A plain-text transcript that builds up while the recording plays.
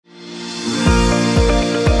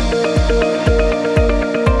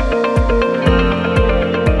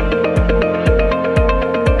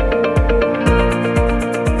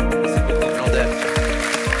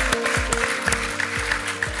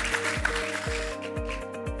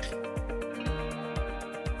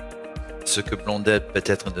ce que Blondel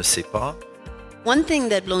peut-être ne sait pas, One thing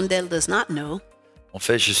that Blondel does not know, en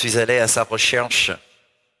fait, je suis allé à sa recherche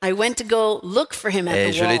I went to go look for him at et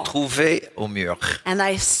the je l'ai wall. trouvé au mur. And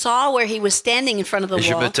I saw where he was standing in front of the Et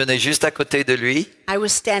je me wall. tenais juste à côté de lui. I was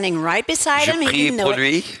standing right beside Je him. He priais didn't know pour it.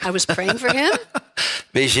 lui. I was praying for him.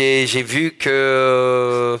 Mais j'ai vu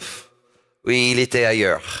que oui, il était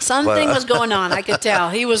ailleurs. Something Voilà. was going on. I could tell.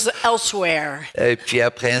 He was elsewhere. Et puis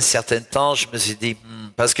après un certain temps, je me suis dit,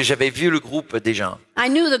 parce que j'avais vu le groupe déjà. I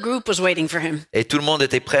knew the group was waiting for him. Et tout le monde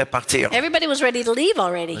était prêt à partir. Everybody was ready to leave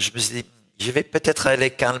already. Je me suis dit, je vais peut-être aller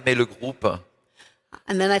calmer le groupe.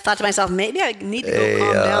 And then I thought to myself, maybe I need to go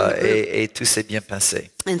calm down the group. Et tout s'est bien passé.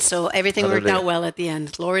 And so everything worked out well at the end.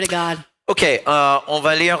 Glory to God. Ok, on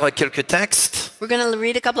va lire quelques textes. We're going to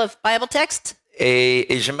read a couple of Bible texts. Et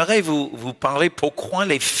j'aimerais vous parler pourquoi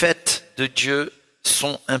les fêtes de Dieu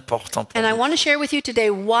sont importantes pour And I nous. want to share with you today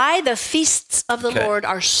why the feasts of the Okay. Lord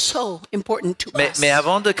are so important to us. Mais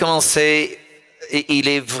avant de commencer, il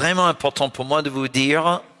est vraiment important pour moi de vous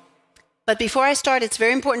dire, But before I start, it's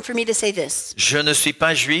very important for me to say this. je ne suis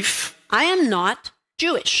pas juif. I am not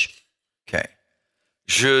Jewish. Ok.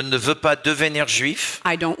 Je ne veux pas devenir juif.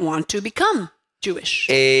 I don't want to become Jewish.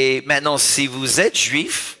 Et maintenant, si vous êtes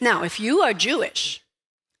juif, Now, if you are Jewish,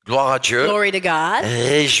 gloire à Dieu, glory to God,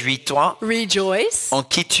 réjouis-toi rejoice en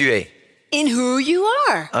qui tu es. in who you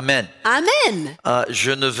are. Amen. Amen.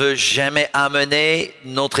 Je ne veux jamais amener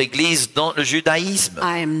notre Église dans le judaïsme.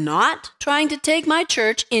 I am not trying to take my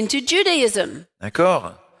church into Judaism.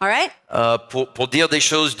 D'accord? All right? Pour dire des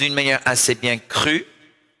choses d'une manière assez bien crue,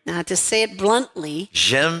 Now, to say it bluntly,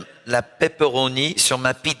 j'aime la pepperoni sur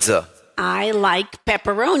ma pizza. I like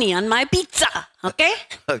pepperoni on my pizza. Okay?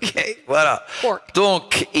 Ok, voilà. Pork.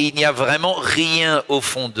 Donc, il n'y a vraiment rien au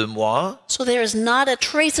fond de moi So there is not a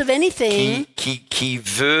trace of anything qui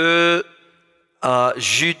veut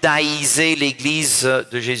judaïser l'Église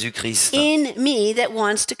de Jésus-Christ. in me that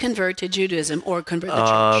wants to convert to Judaism or convert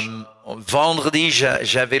the church. Vendredi,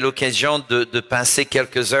 j'avais l'occasion de passer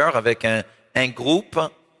quelques heures avec un groupe.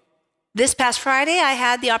 This past Friday, I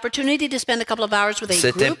had the opportunity to spend a couple of hours with a C'est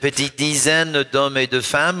une group. petite dizaine d'hommes et de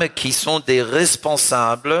femmes qui sont des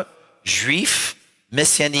responsables juifs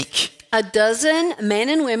messianiques. A dozen men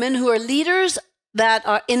and women who are leaders that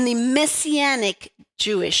are in the messianic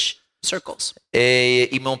Jewish circles.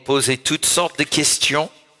 Et ils m'ont posé toutes sortes de questions.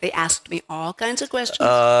 They asked me all kinds of questions.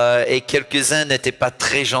 Et quelques-uns n'étaient pas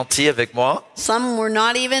très gentils avec moi, Some were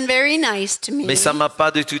not even very nice to me. mais ça m'a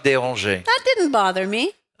pas du tout dérangé. That didn't bother me.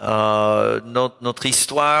 Notre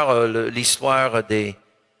histoire, l'histoire des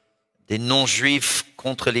non-juifs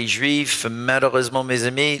contre les juifs, malheureusement, mes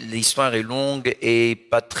amis, l'histoire est longue et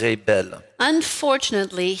pas très belle.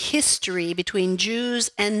 Unfortunately, history between Jews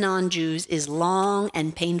and non-Jews is long and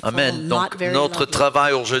painful, Amen. not Donc, very notre lovely.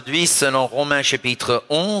 travail aujourd'hui, selon Romains chapitre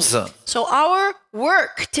 11, So our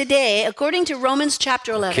work today, according to Romans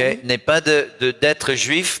chapter 11, okay, n'est pas d'être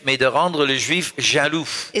juif, mais de rendre le juif jaloux.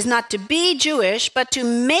 is not to be Jewish, but to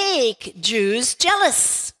make Jews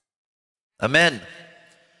jealous. Amen.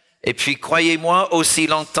 Et puis, croyez-moi, aussi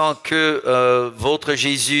longtemps que votre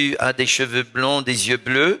Jésus a des cheveux blonds, des yeux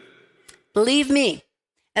bleus, Believe me,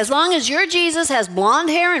 as long as your Jesus has blonde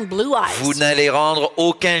hair and blue eyes, vous n'allez rendre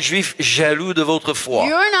aucun juif jaloux de votre foi.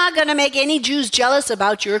 you're not going to make any Jews jealous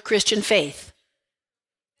about your Christian faith,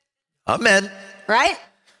 Amen. right?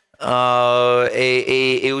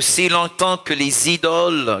 Et aussi longtemps que les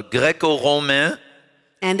idoles gréco-romains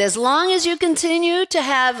And as long as you continue to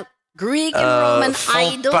have Greek and Roman font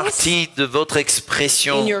idols partie de votre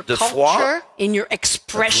expression in your de foi, culture, in your vous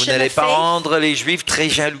expression n'allez of pas faith, rendre les juifs très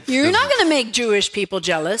jaloux. you're not going to make Jewish people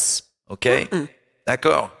jealous. OK?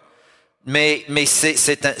 D'accord. Mais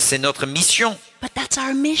c'est notre mission But that's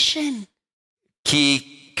our mission.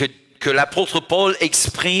 que l'apôtre Paul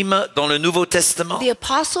exprime dans le Nouveau Testament. The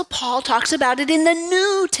Apostle Paul talks about it in the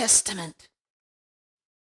New Testament.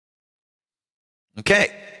 OK?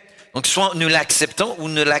 Donc, soit nous l'acceptons ou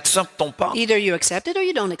ne l'acceptons pas. Either you accept it or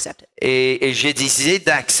you don't accept it. Et j'ai décidé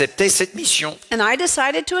d'accepter cette mission. And I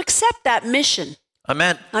decided to accept that mission.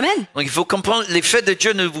 Amen. Amen. Donc, il faut comprendre, les faits de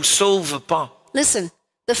Dieu ne vous sauvent pas. Listen,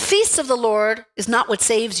 the feast of the Lord is not what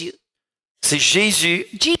saves you. C'est Jésus,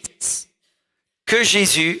 Jesus, que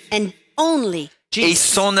Jésus and only et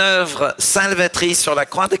Jesus. son œuvre salvatrice sur la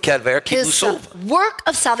croix de Calvaire qui vous His sauve. work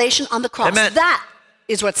of salvation on the cross. Amen. That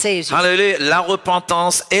is what saves you. Alléluia. La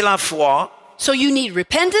repentance et la foi So you need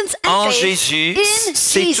repentance and en faith Jésus, in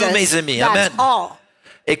c'est Jesus. tout, mes amis. That's Amen. all.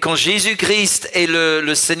 Et quand Jésus-Christ est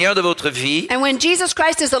le Seigneur de votre vie, and when Jesus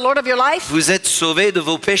Christ is the Lord of your life, vous êtes sauvés de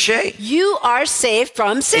vos péchés. you are saved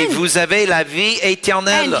from Et sin. vous avez la vie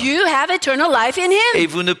éternelle. And you have eternal life in Him. Et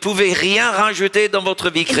vous ne pouvez rien rajouter dans votre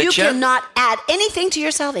vie And you chrétienne cannot add anything to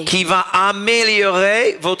your salvation, qui va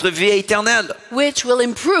améliorer votre vie éternelle. which will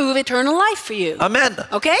improve eternal life for you. Amen.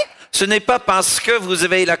 Okay? Ce n'est pas parce que vous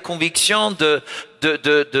avez la conviction de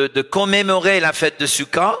commémorer la fête de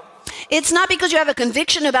Sukkot It's not because you have a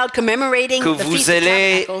conviction about commemorating que the Feast vous of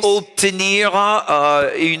allez Tabernacles obtenir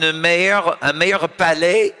un meilleur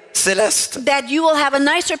palais céleste. that you will have a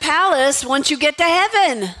nicer palace once you get to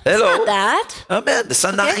heaven. Hello. It's not that. Amen.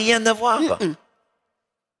 Ça n'a Okay. rien à voir.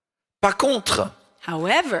 Par contre,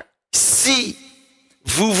 However, si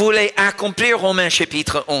vous voulez accomplir Romains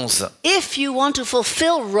chapitre 11, if you want to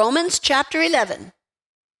fulfill Romans chapter 11,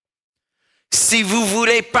 si vous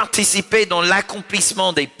voulez participer dans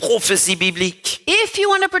l'accomplissement des prophéties bibliques if you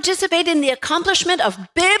want to participate in the accomplishment of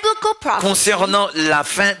biblical prophecy concernant la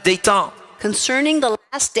fin des temps, concerning the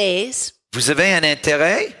last days, vous avez un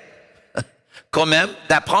intérêt quand même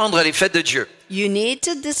d'apprendre les fêtes de Dieu. you need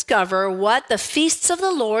to discover what the feasts of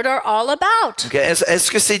the Lord are all about. Okay. Est-ce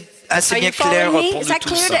que c'est assez Are bien you clair following me? pour Is nous that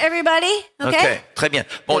tous? clear to everybody? Okay? Ok, très bien.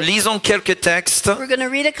 Bon, lisons quelques textes. We're going to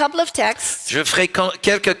read a couple of texts, Je ferai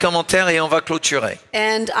quelques commentaires et on va clôturer.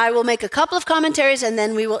 and I will make a couple of commentaries, and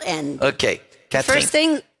then we will end. Ok, Kathryn. First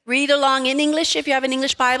thing, read along in English if you have an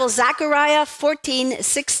English Bible. Zechariah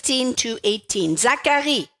 14:16 to 18.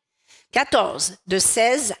 Zacharie 14, de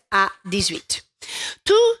 16 à 18.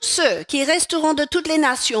 Tous ceux qui resteront de toutes les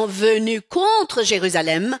nations venues contre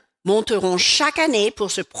Jérusalem monteront chaque année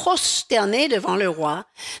pour se prosterner devant le roi,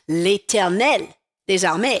 l'Éternel des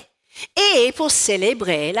armées, et pour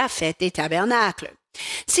célébrer la fête des tabernacles.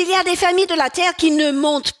 S'il y a des familles de la terre qui ne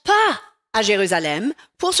montent pas à Jérusalem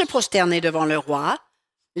pour se prosterner devant le roi,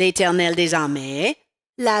 l'Éternel des armées,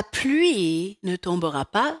 la pluie ne tombera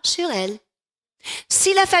pas sur elles.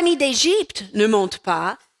 Si la famille d'Égypte ne monte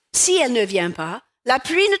pas, si elle ne vient pas, la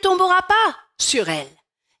pluie ne tombera pas sur elle.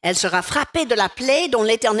 Elle sera frappée de la plaie dont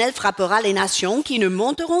l'Éternel frappera les nations qui ne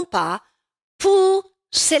monteront pas pour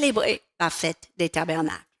célébrer la fête des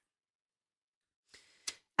tabernacles.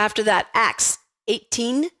 After that, Acts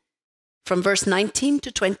 18, from verse 19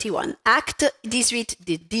 to 21. Acte 18,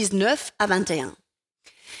 de 19 à 21.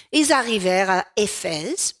 Ils arrivèrent à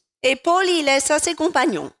Éphèse, et Paul y laissa ses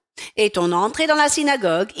compagnons. Étant entré dans la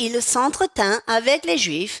synagogue, il s'entretint avec les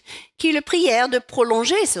Juifs qui le prièrent de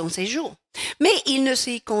prolonger son séjour. Mais il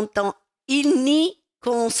n'y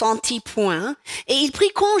consentit point, et il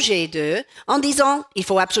prit congé d'eux en disant, il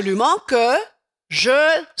faut absolument que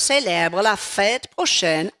je célèbre la fête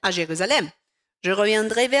prochaine à Jérusalem. Je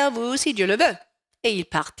reviendrai vers vous si Dieu le veut. Et il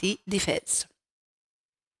partit d'Éphèse.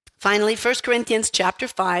 Finally, 1 Corinthians chapter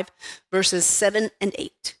 5, verses 7 and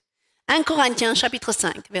 8. 1 Corinthiens chapitre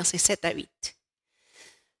 5, versets 7 à 8.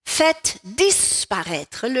 Faites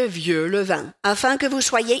disparaître le vieux levain, afin que vous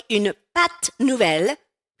soyez une pâte nouvelle,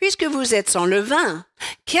 puisque vous êtes sans levain,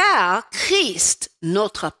 car Christ,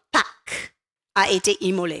 notre Pâque, a été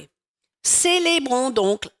immolé. Célébrons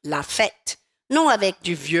donc la fête, non avec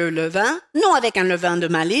du vieux levain, non avec un levain de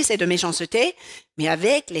malice et de méchanceté, mais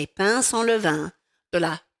avec les pains sans levain, de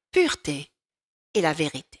la pureté et la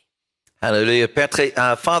vérité. Hallelujah.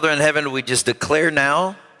 Father in heaven, we just declare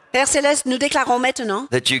now Père Céleste, nous déclarons maintenant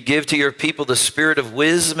that you give to your people the spirit of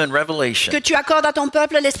wisdom and revelation que tu accordes à ton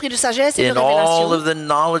peuple l'esprit de sagesse et de in all révélation of the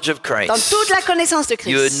knowledge of dans Christ. toute la connaissance de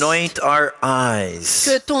You Christ. anoint our eyes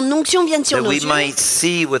Que ton onction vienne sur that nos we yeux might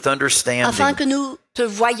see with afin understanding. que nous te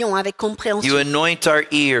voyons avec You compréhension. anoint our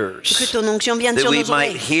Que ears ton onction vienne that sur we nos might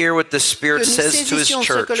oreilles. hear what the Que Spirit nous says to His saisissions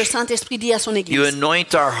ce que le church. Saint-Esprit dit à son You Église.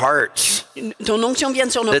 anoint our hearts Ton onction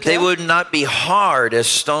vienne sur nos that they cœurs. would not be hard as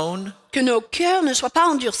stone, Que nos cœurs ne soient pas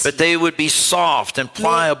endurcis, but they would be soft and mais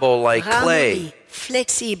pliable like clay ramollis,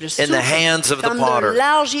 flexibles, in the souples, hands of the comme de potter.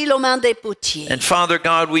 l'argile aux mains des potiers. And Father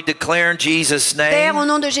God, we declare in Jesus' Père, au name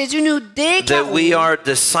nom de Jésus, nous that déclarons we are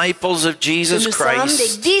disciples of que Jesus nous sommes des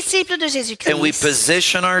Christ, disciples de and we Jésus-Christ.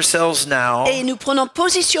 position ourselves now Et nous prenons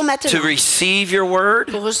position to maintenant receive your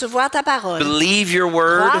word, pour recevoir ta parole, believe your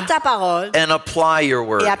croire word, ta parole and apply your et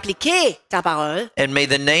word. appliquer ta parole, And may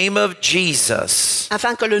the name of Jesus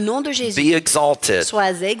afin que le nom de Jésus be exalted.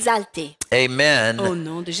 soit exalté. Amen. Au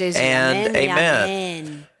nom de Jésus. And Amen. Et amen.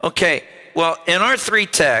 amen. Okay, well, in our three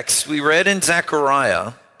texts, we read in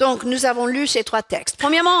Zechariah Donc, nous avons lu ces trois textes.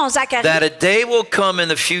 Premièrement, en Zacharie, that a day will come in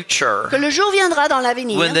the future que le jour viendra dans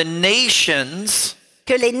l'avenir, when the nations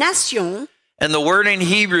que les nations And the word in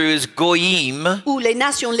Hebrew is goyim. ou les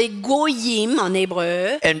nations, les goyim en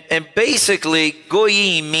hébreu. And basically,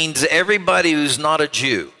 goyim means everybody who's not a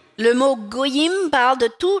Jew. Le mot goyim parle de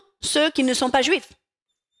tous ceux qui ne sont pas juifs.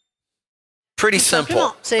 Pretty Tout simple.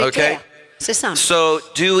 simplement, c'est Okay. clair, c'est simple. So,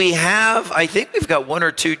 do we have? I think we've got one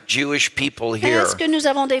or two Jewish people here. Est-ce que nous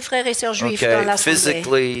avons des frères et sœurs juifs Okay, dans l'assemblée?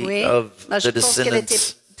 physically Oui. of Je the pense qu'elle était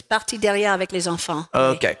descendants. partie derrière avec les enfants. Oui.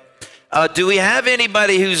 Okay. Do we have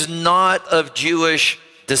anybody who's not of Jewish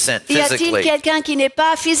descent Y a-t-il physically? quelqu'un qui n'est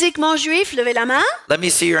pas physiquement juif? Levez la main. Let me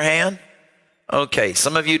see your hand. Okay,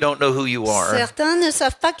 some of you don't know who you are. Certains ne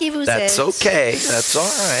savent pas qui vous That's êtes. okay. That's all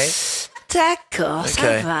right. D'accord, ça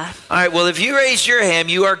Okay. va. All right. Well, if you raise your hand,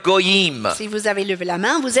 you are goyim. Si vous avez levé la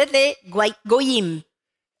main, vous êtes les goyim.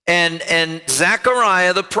 And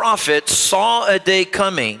Zechariah the prophet saw a day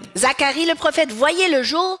coming Zacharie le prophète voyait le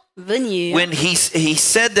jour venir when he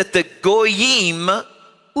said that the goyim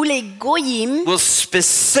où les goyim will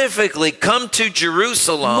specifically come to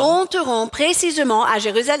Jerusalem. monteront précisément à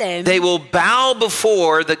Jérusalem, They will bow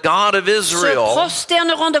before the God of se Israel,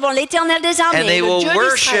 prosterneront devant l'Éternel des and armées, they le will Dieu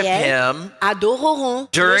worship d'Israël, him adoreront le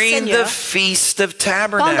during the Seigneur Feast of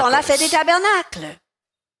pendant la fête des Tabernacles. tabernacles.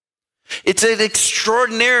 It's an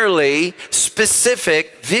extraordinarily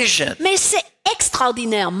specific vision. Mais c'est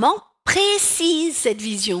extraordinairement précis cette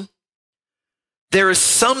vision. There is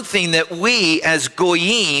something that we as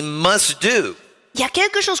goyim must do Il y a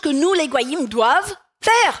quelque chose que nous, les goyim, doivent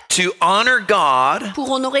faire to honor God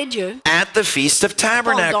pour honorer Dieu at the Feast of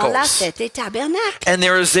pendant la Tabernacles. fête des tabernacles. And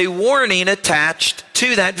there is a warning attached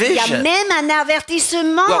to that Il y a vision. même un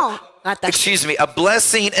avertissement Well, rattaché. excuse me, a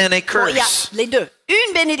blessing and a Bon, il y a curse. les deux,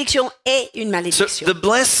 une bénédiction et une So malédiction. the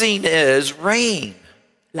blessing is rain.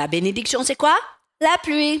 La bénédiction, c'est quoi? La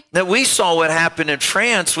pluie. Now we saw what happened in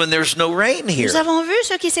France when there's no rain Nous here. avons vu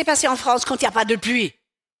ce qui s'est passé en France quand il n'y a pas de pluie.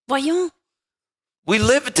 Voyons, We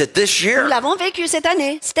lived it this nous year. l'avons vécu cette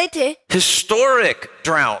année, cet été. Historic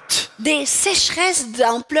drought, Des sécheresses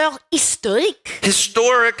d'ampleur historique.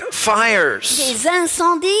 historic fires. Des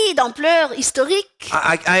incendies d'ampleur historique.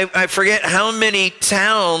 I forget how many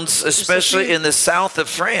towns, especially plus. in the south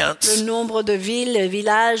of Le France, nombre de villes,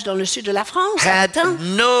 villages dans le sud de la France had atteint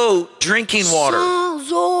no drinking water.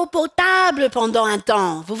 sans eau potable pendant un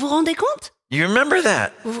temps. Vous vous rendez compte? You remember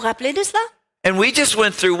that? Vous vous rappelez de cela? And we just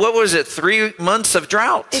went through, what was it, 3 months of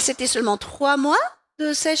drought. Et c'était seulement 3 mois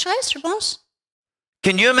de sécheresse, je pense.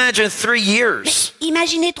 Can you imagine 3 years?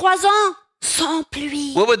 Imaginez 3 ans sans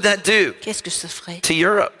pluie. What would that do Qu'est-ce que ça ferait to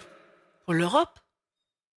Europe? pour l'Europe?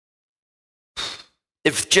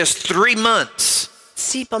 If just 3 months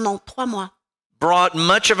Si pendant 3 mois, brought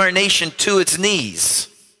much of our nation to its knees.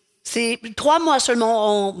 c'est 3 mois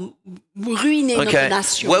seulement ont ruiné notre Okay.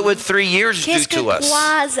 nation. What would 3 years do Qu'est-ce que to us?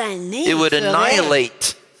 3 années It would feraient?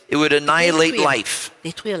 annihilate. It would annihilate Détruire. life.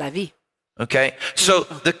 Détruire la vie. Okay. So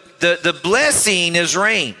the blessing is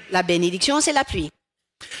rain. La bénédiction, c'est la pluie.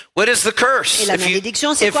 What is the curse? Et la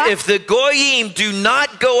malédiction, c'est quoi? If the goyim do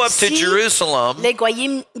not go up to Si Jerusalem, les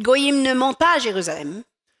goyim ne montent pas à Jérusalem.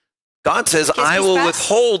 God says, Qu'est-ce I qui se will passe?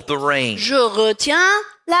 withhold the rain. Je retiens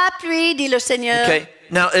la pluie, dit le Seigneur. Okay.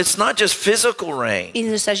 Now it's not just physical rain.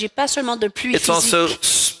 Il ne s'agit pas seulement de pluie It's also physique. Il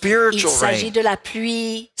spiritual s'agit rain. de la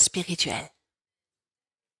pluie spirituelle.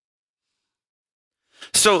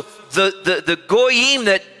 So the goyim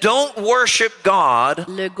that don't worship God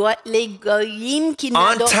Les goyim qui on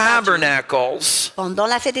n'adorent pas Dieu tabernacles, pendant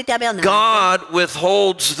la fête des tabernacles. God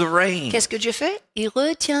withholds the rain. Qu'est-ce que Dieu fait? Il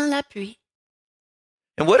retient la pluie.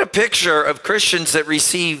 And what a picture of Christians that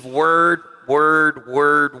receive word.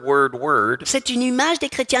 C'est une image des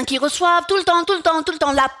chrétiens qui reçoivent tout le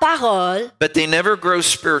temps la parole, But they never grow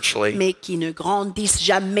spiritually. mais qui ne grandissent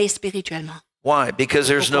jamais spirituellement. Why? Because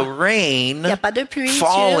there's no Pourquoi? Il n'y a rain pas de pluie sur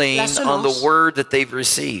falling la on semence the word that they've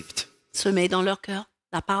received. semée dans leur cœur,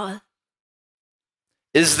 la parole.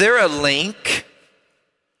 Is there a link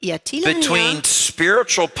Y a-t-il un lien between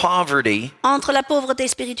spiritual poverty entre la pauvreté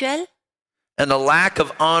spirituelle and a lack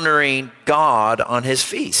of honoring God on his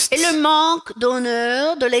feasts? et le manque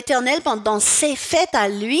d'honneur de l'Éternel pendant ses fêtes à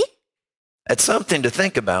lui? That's something to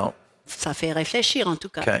think about. Ça fait réfléchir en tout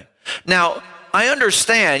cas. Okay. Now, I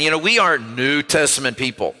understand, we are New Testament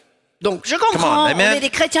people. Donc, je comprends, Come on, amen. on est des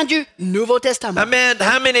chrétiens du Nouveau Testament. Amen.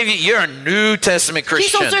 How many of you, you're a New Testament Qui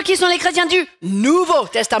sont Christian? ceux qui sont les chrétiens du Nouveau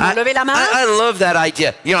Testament? Levez la main. I love that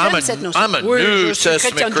idea. J'aime cette notion. I'm a Oui, New je suis chrétien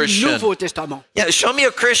Testament du Christian. Nouveau Testament. Yeah, show me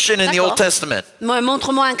a Christian in the D'accord. Old Testament.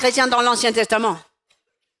 Montre-moi un chrétien dans l'Ancien Testament.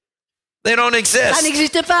 They don't Ça exist.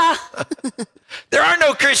 n'existe pas. There are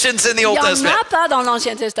no Christians in the Il Old n'y en Testament. a pas dans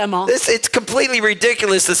l'Ancien Testament. It's completely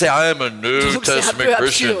ridiculous to say, I am a New Donc c'est un Testament peu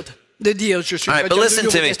Christian. absurde. de dire je suis All right, but chrétien du listen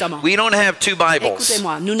Nouveau to me. Testament. We don't have two Bibles.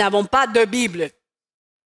 Écoutez-moi, nous n'avons pas deux Bibles,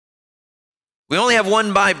 We only have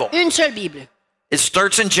one Bible. une seule Bible. It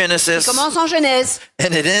starts in Qui Genesis commence en Genèse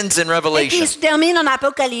and it ends in et Revelation. qui se termine en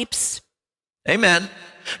Apocalypse. Amen.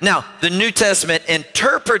 Now, the New Testament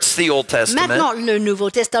interprets the Old Maintenant, Testament, le Nouveau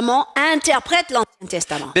Testament interprète l'Ancien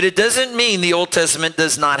Testament. but it doesn't mean the Old Testament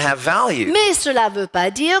does not have value. Mais cela ne veut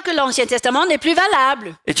pas dire que l'Ancien Testament n'est plus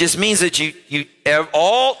valable. It just means that you have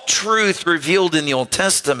all truth revealed in the Old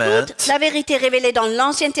Testament. Toute la vérité révélée dans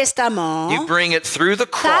l'Ancien Testament You bring it through the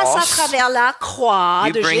passe à cross, travers la croix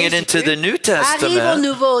you de bring it into the Jésus, New arrive au Testament,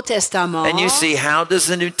 Nouveau Testament. and you see how does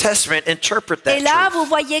the New Testament interpret Et that là, truth. vous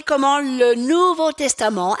voyez comment le Nouveau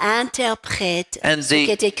Testament interprète And ce qui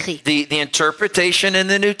est écrit. the interpretation in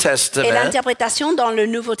the New Et Testament l'interprétation dans le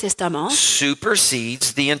Nouveau Testament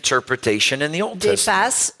supersedes the interpretation in the Old Testament.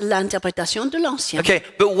 dépasse l'interprétation de l'Ancien. Okay,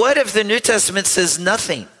 but what if the New Testament says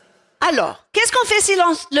nothing? Alors, qu'est-ce qu'on fait si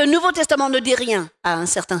le Nouveau Testament ne dit rien à un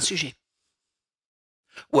certain sujet?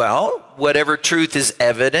 Well, whatever truth is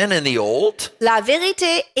evident in the Old La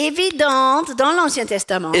vérité évidente dans l'Ancien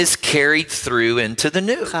Testament is carried through into the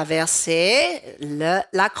New. traverse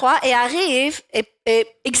la croix et arrive et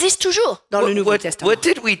existe toujours dans le Nouveau Testament. What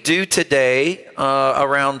did we do today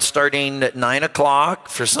around starting at 9 o'clock?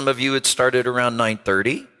 For some of you, it started around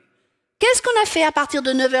 9:30 Qu'est-ce qu'on a fait à partir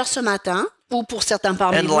de 9h ce matin, ou pour certains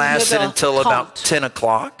parmi and vous, lasted until about 9h30, 10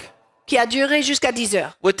 o'clock. qui a duré jusqu'à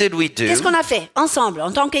 10h? What did we do? Qu'est-ce qu'on a fait ensemble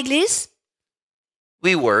en tant qu'Église?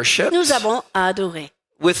 We worshiped. Nous avons adoré.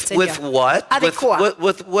 With what? Avec quoi?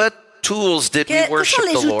 With what tools did we Quels sont worship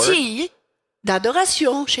les the Lord? outils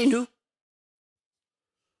d'adoration chez nous?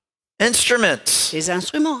 Instruments. Les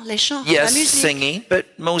instruments, les chants, la Yes, musique, singing, but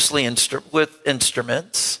mostly with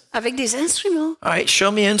instruments. avec des instruments. All right, show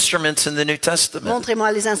me instruments in the New Testament.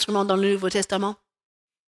 Montrez-moi les instruments dans le Nouveau Testament.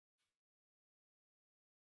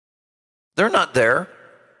 They're not there.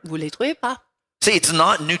 Vous les trouvez pas? See, it's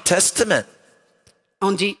not New Testament,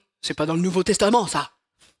 On dit, c'est pas dans le Nouveau Testament ça.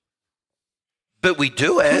 but we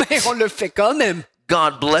do it. Mais on le fait quand même.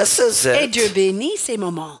 God blesses Et Dieu it. bénit ces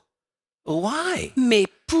moments. Why? Mais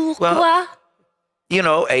pourquoi? Well, You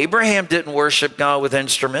know, Abraham didn't worship God with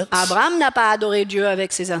instruments. Abraham n'a pas adoré Dieu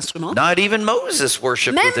avec ses instruments. Not even Moses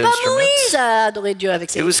worshiped Même with pas Moïse instruments. a adoré Dieu avec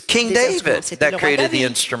ses It was King des instruments. David C'était le that roi created the David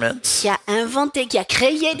instruments. qui a inventé, qui a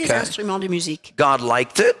créé des Okay. instruments de musique. God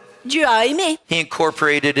liked it. Dieu a aimé. He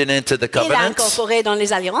incorporated it into the Il l'a covenants. incorporé dans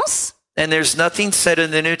les alliances. And there's nothing said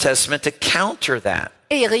in the New Testament to counter that.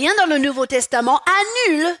 Et rien dans le Nouveau Testament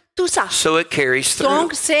annule tout ça. So it carries through.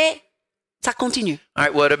 Donc, ça continue. All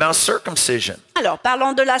right, what about circumcision? Alors,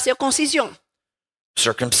 parlons de la circoncision.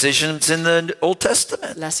 Circumcision's in the Old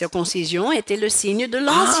Testament. La circoncision était le signe de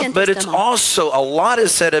l'Ancien But it's Testament. also, a lot is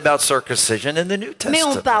said about circumcision in the New Mais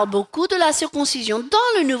on Testament. parle beaucoup de la circoncision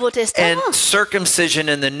dans le Nouveau Testament. And circumcision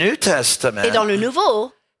in the New Et dans Testament le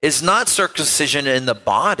Nouveau, is not circumcision in the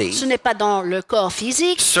body. ce n'est pas dans le corps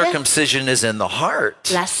physique. Circumcision is in the heart.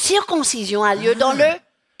 La circoncision a lieu dans le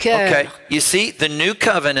cœur. Okay, you see, the new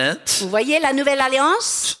covenant, Vous voyez la nouvelle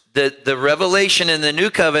alliance the revelation in the new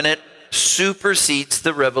covenant supersedes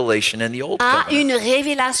the revelation in the old a covenant. une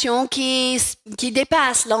révélation qui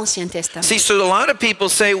dépasse l'Ancien Testament. See, so a lot of people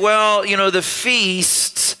say, well, you know, the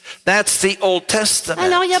feasts, that's the Old Testament.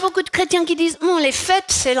 Alors, il y a beaucoup de chrétiens qui disent, les fêtes,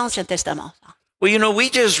 c'est l'Ancien Testament. Well, you know, we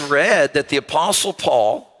just read that the Apostle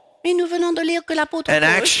Paul Mais nous venons de lire que l'apôtre in Paul,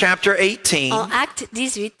 Acts chapter 18, en Acte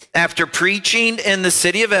 18, after preaching in the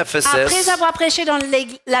city of après Ephesus, avoir prêché dans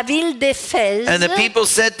la ville d'Éphèse, and the people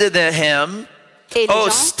said to him, et les oh,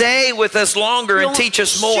 gens stay with us longer and l'ont teach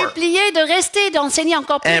us more. supplié de rester, d'enseigner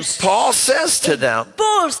encore And plus. Paul says to them,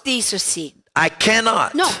 Paul dit ceci. I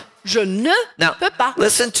cannot. Non, je ne Now, peux pas.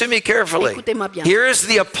 listen to me carefully. Écoutez-moi bien. Here is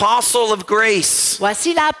the apostle of grace.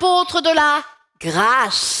 Voici l'apôtre de la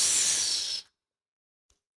grâce.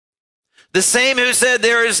 The same who said,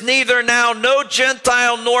 there is neither now no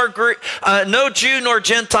Gentile nor no Jew nor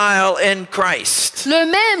Gentile in Christ. Le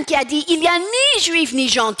même qui a dit, il n'y a ni juif ni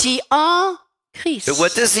gentil en Christ. But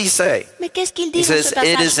what does he say? Mais qu'est-ce qu'il He dit dans says, ce it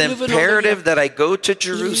passage is que nous venons de lire? imperative that I go to Il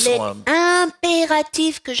Jerusalem est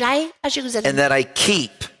impératif que j'aille à Jérusalem and that I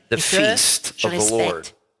keep the et que feast je of the Lord.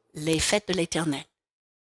 respecte les fêtes de l'Éternel.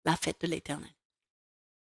 La fête de l'Éternel.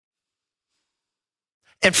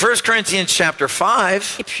 In 1 Corinthians chapter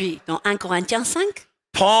 5, Et puis, dans 1 Corinthiens 5,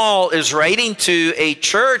 Paul is writing to a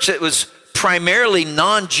church that was primarily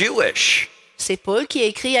non-Jewish. c'est Paul qui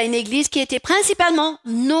écrit à une église qui était principalement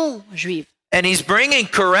non juive. And he's bringing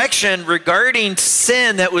correction regarding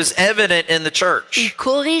sin that was evident in the church. Il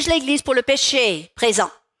corrige l'église pour le péché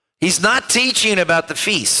présent. He's not teaching about the Il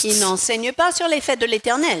feasts. n'enseigne pas sur les fêtes de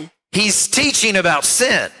l'Éternel. He's teaching about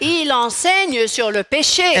sin Il enseigne sur le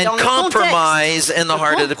péché dans and le contexte. compromise in the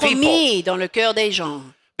heart of Le the people. compromis dans le cœur des gens.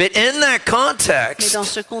 But in that Mais context, dans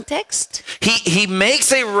ce contexte, he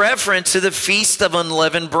makes a reference to the Feast of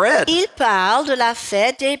Unleavened Bread. il parle de la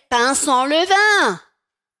fête des pains sans levain.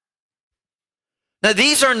 Now,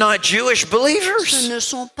 these are not Jewish Ce believers. ne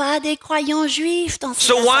sont pas des croyants juifs dans cette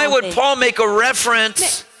So why would assemblée. Paul make a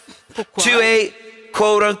reference Pourquoi? to a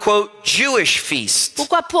quote-unquote Jewish feast?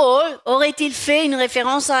 Pourquoi Paul aurait-il fait une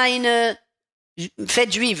référence à une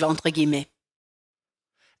fête juive, entre guillemets?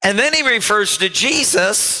 And then he refers to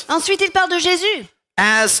Jesus Ensuite, il parle de Jésus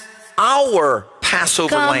as our Passover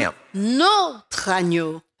comme lamb, notre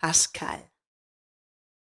agneau pascal,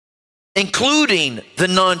 including the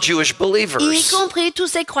non-Jewish y believers. compris tous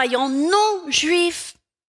ces croyants non juifs.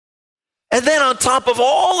 And then on top of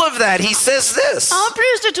all of that, he says this, En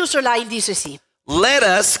plus de tout cela, il dit ceci. let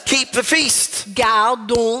us keep the feast.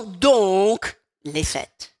 Gardons donc les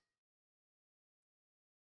fêtes.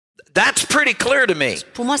 That's pretty clear to me.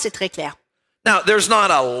 Pour moi, c'est très clair. Now, there's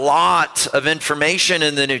not a lot of information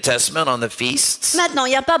in the New Testament on the feasts. Maintenant, il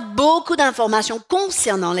n'y a pas beaucoup d'informations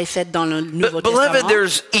concernant les fêtes dans le Nouveau But beloved, Testament.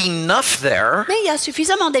 there's enough there Mais il y a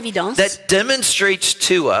suffisamment d'évidences, that demonstrates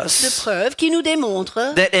to de us preuves qui nous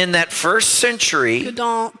démontrent that in that first que century,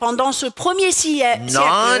 pendant ce premier siècle,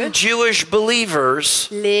 non-Jewish believers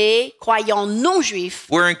les croyants non juifs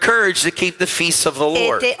were encouraged to keep the feasts of the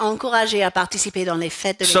Lord. étaient encouragés à participer dans les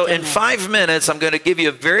fêtes de So in l'Éternel. 5 minutes, I'm going to give you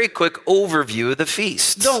a very quick overview of the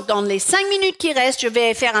feasts. Donc, dans les 5 minutes qui restent, je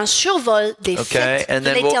vais faire un survol des Okay, fêtes and de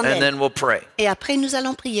then l'Éternel. we'll pray. Et après, nous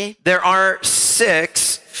allons prier. There are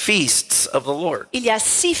 6 feasts of the Lord. Il y a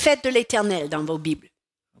 6 fêtes de l'Éternel dans vos Bibles.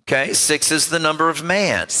 Okay, 6 is the number of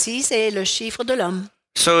man. 6 est le chiffre de l'homme.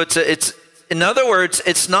 So it's in other words,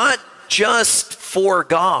 it's not just for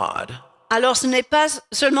God. Alors, ce n'est pas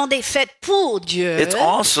seulement des fêtes pour Dieu, It's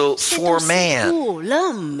also c'est for aussi man, pour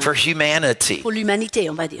l'homme, for humanity. pour l'humanité,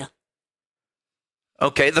 on va dire.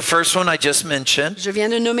 Okay, the first one I just mentioned, Je viens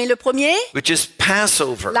de nommer le premier, which is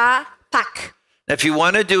Passover. la Pâque. Now, if you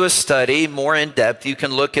want to do a study more in depth, you can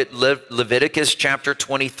look at Leviticus chapter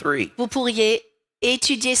 23. Vous pourriez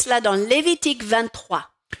étudier cela dans Lévitique 23.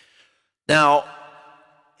 Now,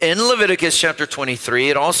 in Leviticus chapter 23,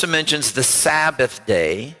 it also mentions the Sabbath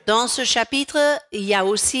day, Dans ce chapitre, il y a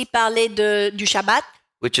aussi parlé du Shabbat,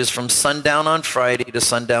 which is from sundown on Friday to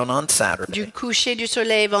sundown on du Saturday. coucher du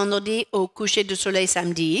soleil vendredi au coucher du soleil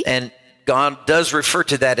samedi. And God does refer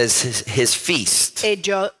to that as his feast. Et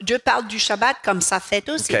Dieu parle du Shabbat comme sa fête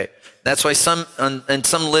aussi. Okay, that's why in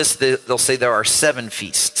some lists they'll say there are 7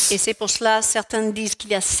 feasts. Et c'est pour cela certains disent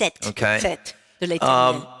qu'il y a 7 Okay. fêtes de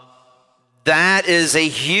l'Éternel. That is a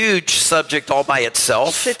huge subject all by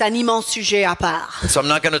itself. C'est un immense sujet à part. So I'm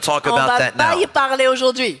not going to talk On about va that pas now y parler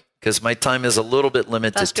aujourd'hui because my time is a little bit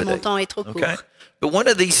limited parce que mon today. temps est trop court. Okay, but one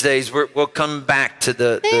of these days we'll come back to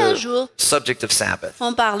Mais un the jour, subject of Sabbath.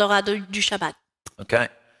 on parlera du Shabbat. Okay,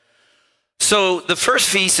 so the first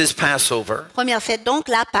feast is Passover. Première fête donc,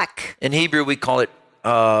 la Pâque, In Hebrew we call it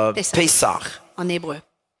Pesach. Pesach. en hébreu.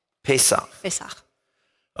 Pesach. Pessah.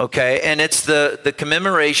 Okay, and it's the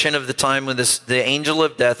commemoration of the time when the angel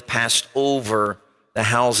of death passed over the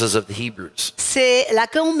houses of the Hebrews. C'est la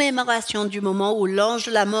commémoration du moment où l'ange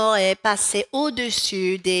de la mort est passé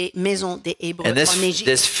au-dessus des maisons des Hébreux And en Égypte.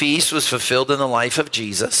 this feast was fulfilled in the life of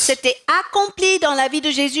Jesus C'était accompli dans la vie de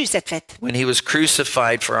Jésus, cette fête, when he was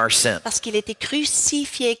crucified for our sin. parce qu'il était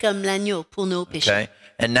crucifié comme l'agneau pour nos péchés. Okay,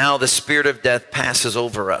 and now the spirit of death passes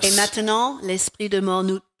over Et us. maintenant, l'esprit de mort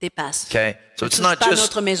nous dépasse. Okay, so Ne it's touche not pas just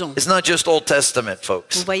notre maison. Old Testament, Vous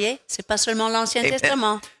folks. voyez, c'est pas seulement l'Ancien Amen.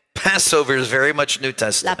 Testament. Passover is very much New La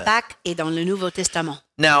Testament. Pâque est dans le Nouveau Testament.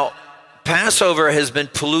 Now, Passover has been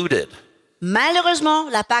polluted. Malheureusement,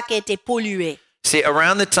 la Pâque a été polluée. See,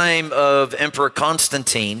 around the time of Emperor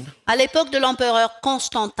Constantine, À l'époque de l'empereur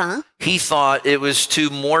Constantin, he thought it was too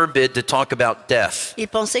morbid to talk about death. il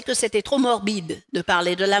pensait que c'était trop morbide de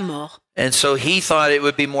parler de la mort. And so he thought it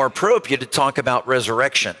would be more appropriate to talk about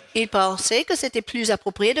resurrection. Il pensait que c'était plus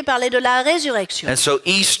approprié de parler de la résurrection. And so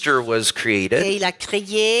Easter was Et created, il a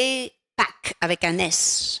créé Pâques avec un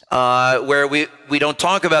S. where we don't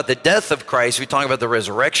talk about the death of Christ, we talk about the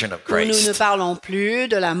resurrection of Où nous ne Christ. parlons plus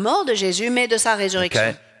de la mort de Jésus, mais de sa résurrection.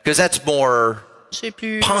 Okay? Because that's more, C'est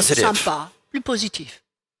plus Positive. sympa, plus positif.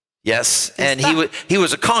 yes. N'est-ce And pas? he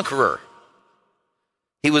was a conqueror.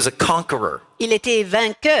 He was a conqueror. Il était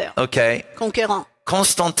vainqueur, Okay? conquérant.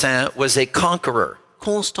 Constantin was a conqueror.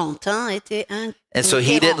 Constantin était un And so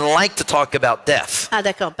he conquérant. didn't like to talk about death. Ah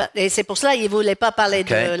d'accord. Et c'est pour cela qu'il ne voulait pas parler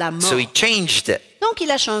Okay? de la mort. So he changed it. Donc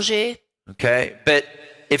il a changé. Okay? But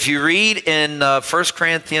if you read in 1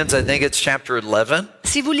 Corinthians, I think it's chapter 11.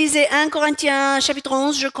 Si vous lisez 1 Corinthiens chapitre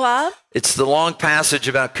 11, je crois, It's the long passage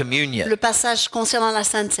about communion. le passage concernant la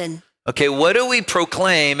Sainte Seine. Okay, what do we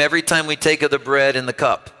proclaim every time we take of the bread and the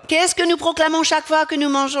cup? Qu'est-ce que nous proclamons chaque fois que nous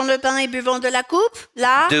mangeons le pain et buvons de la coupe?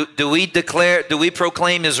 Là, Do we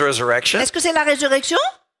proclaim his resurrection? est-ce que c'est la résurrection?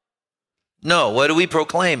 No, what do we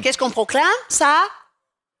proclaim? Qu'est-ce qu'on proclame? Ça?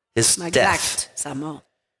 His death. Exact, sa mort.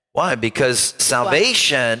 Why? Because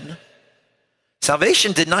salvation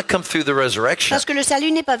did not come through the resurrection. Parce que le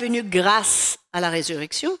salut n'est pas venu grâce à la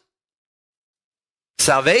résurrection.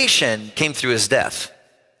 Salvation came through his death.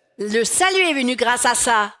 Le salut est venu grâce à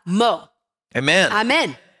sa mort. Amen.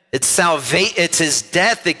 Amen. It's his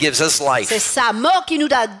death that gives us life. C'est sa mort qui nous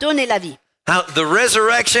a donné la vie. The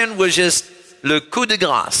resurrection was just le coup de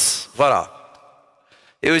grâce. Voilà.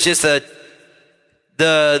 It was just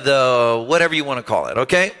the whatever you want to call it,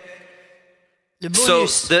 okay? Le So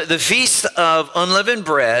bonus. the feast of unleavened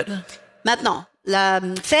bread Maintenant, la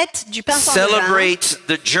fête du pain sans levain celebrates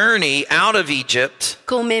the journey out of Egypt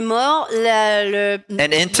commémore le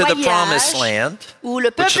and into the promised voyage land, où le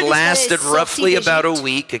which peuple d'Israël est lasted sorti roughly about a d'Égypte,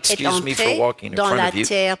 week. est Excuse me for entré walking in dans front la of you.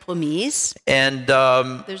 terre promise. And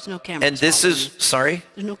There's no camera and this following is you. sorry.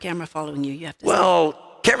 There's no camera following you. You have to Well,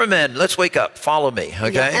 cameraman, let's wake up. Follow me,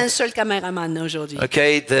 Il y a okay? un seul caméraman aujourd'hui.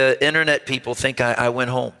 Okay, the internet people think I went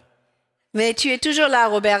home. Mais tu es toujours là,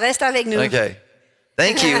 Robert. Reste avec nous. Okay.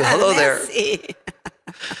 Thank you. Hello there. Merci.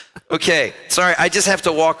 Okay. Sorry, I just have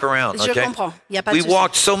to walk around. Je Okay. comprends. Il y a pas de We souci.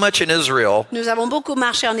 walked so much in Israel. Nous avons beaucoup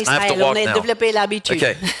marché en to Israël. walk On a now. développé l'habitude.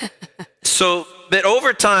 Okay. So, but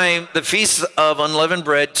over time, the Feast of Unleavened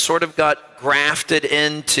Bread sort of got grafted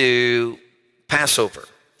into Passover.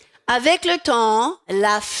 Avec le temps,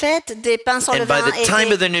 la fête des pains sans And by levain the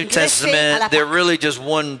time of the était New greffée à la Testament, they're Pâque. really just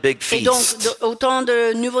one big Et donc, feast. au temps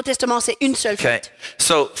du Nouveau Testament, c'est une seule Okay. fête.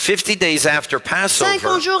 So, 50 days after 50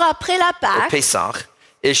 Passover, jours après la or Pâque, Pesach,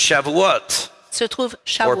 is Shavuot, se trouve or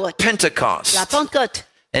Shavuot, Pentecost. la Pentecôte.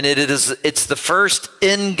 And it's the first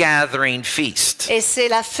ingathering feast. Et c'est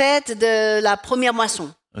la fête de la première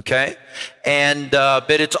moisson. Okay? And,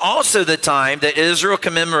 but it's also the time that Israel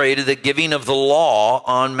commemorated the giving of the law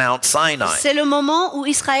on Mount Sinai. C'est le moment où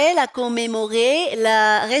Israël a commémoré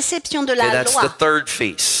la réception de la Okay, that's the loi. third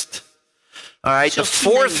feast. All right, the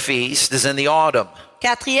Sur fourth Sinaï. feast is in the autumn.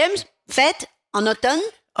 Quatrième fête en automne,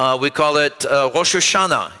 We call it Rosh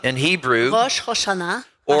Hashanah in Hebrew, Rosh Hashanah,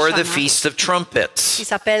 or the Hashanah, Feast of Trumpets. qui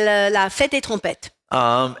s'appelle la fête des trompettes.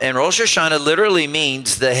 And Rosh Hashanah literally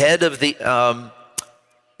means the head of the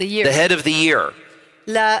head of the year,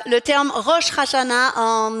 Le terme Rosh Hashanah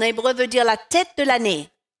en hébreu veut dire la tête de l'année.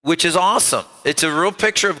 which is awesome. It's a real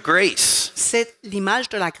picture of grace. C'est l'image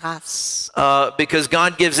de la grâce. Because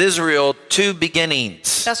God gives Israel two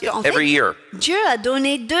beginnings Parce qu'en every fait, year. Dieu a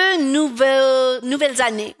donné deux nouvelles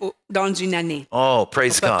années dans une année. Oh,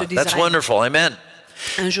 praise Au peuple God. That's d'Israël. wonderful. Amen.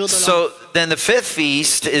 Un jour de l'an. So then the fifth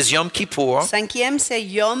feast is Yom Kippur, Cinquième, c'est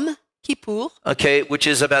Yom Kippour, okay, which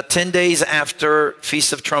is about 10 days after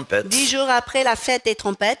Feast of 10 Trumpets. jours après la fête des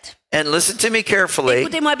trompettes. And listen to me carefully.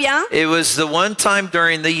 Écoutez-moi bien, It was the one time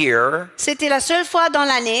during the year c'était la seule fois dans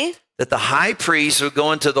l'année that the high priest would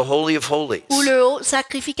go into the Holy of Holies. où le haut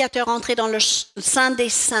sacrificateur entrait dans le Saint des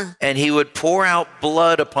Saints And he would pour out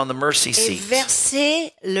blood upon the mercy et seat.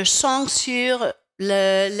 versait le sang sur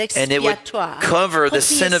And it would l'expiatoire. cover the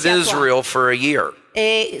sin of propitiatoire. Israel for a year.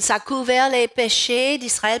 Et ça a couvert les péchés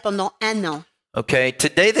d'Israël pendant un an. Okay,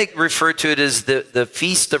 today they refer to it as the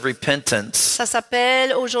Feast of Repentance, Ça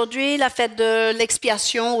s'appelle aujourd'hui la fête de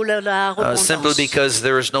l'expiation ou la repentance. simply because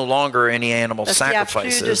there is no longer any animal Parce qu'il n'y a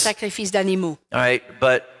plus de sacrifices. sacrifices d'animaux. All right,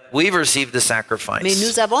 but we've received the Mais sacrifice.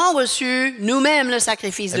 nous avons reçu nous-mêmes le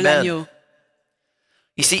sacrifice de Amen. l'agneau.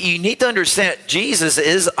 You see, you need to understand Jesus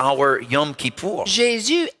is our Yom Kippur.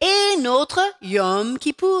 Jésus est notre Yom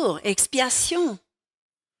Kippour, expiation.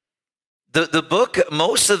 The book,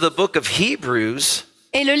 most of the book of Hebrews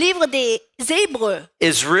Et le livre des Hébreux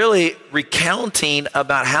is really recounting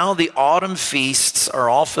about how the autumn feasts are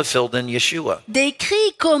all fulfilled in Yeshua.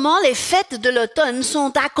 décrit comment les fêtes de l'automne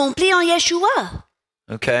sont accomplies en Yeshua.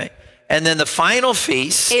 Okay? And then the final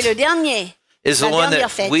feast Et le dernier, is the la one dernière that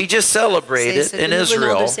fête, we just c'est celebrated ce que in nous venons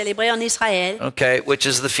Israel, de célébrer en Israël, okay, which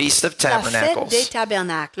is the Feast of la fête des Tabernacles,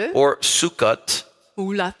 tabernacles, or Sukkot.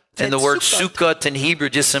 ou la fête And the word Sukkot. Sukkot in Hebrew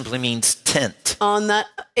just simply means tent. En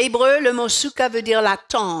hébreu, le mot Sukkah veut dire la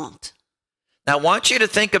tente. Now, I want you to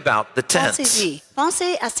think about the tents. Pensez-y.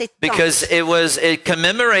 Pensez à cette tente. Because it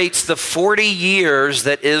commemorates the 40 years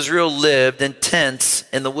that Israel lived in tents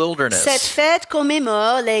in the Cette wilderness. fête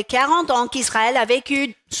commémore les 40 ans qu'Israël a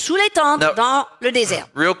vécu sous les tentes Now, dans le désert.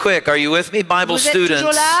 Real quick, are you with me, Bible Vous êtes toujours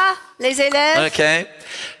students? là, les élèves? Okay.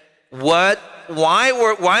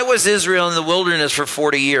 Why was Israel in the wilderness for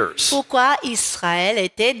 40 years? Pourquoi Israël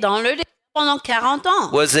était dans le désert pendant 40 ans?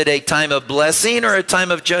 Was it a time of blessing or a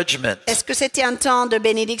time of judgment? Est-ce que c'était un temps de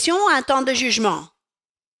bénédiction ou un temps de jugement?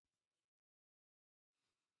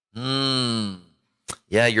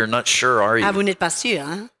 Yeah, you're not sure, are Ah, you? vous n'êtes pas sûr,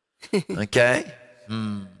 hein? Okay.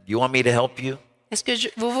 You want me to help you? Est-ce que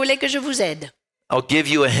vous voulez que je vous aide? I'll give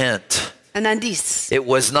you a hint. Un indice. It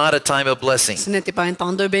was not a time of blessing. Ce n'était pas un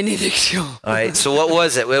temps de bénédiction. All right. So what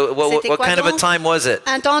was it? What C'était quoi kind of a donc? time was it?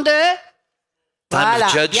 Un temps de Time Voilà,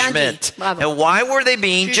 of bien dit. judgment. Bravo. And why were they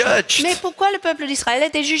being Jugement. judged? Mais pourquoi le peuple d'Israël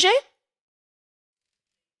était jugé?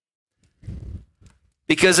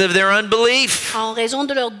 Because of their unbelief. En raison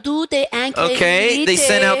de leur doute et Okay, they incrédulité.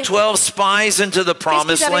 sent out 12 spies into the Qu'est-ce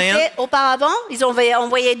promised qu'ils avaient land. fait auparavant? Ils ont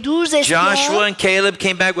envoyé 12 Joshua espions and Caleb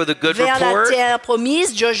came back with a good vers la report. terre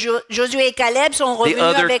promise. Josué et Caleb sont The revenus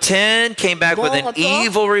other avec 10 came back bon with an rapport.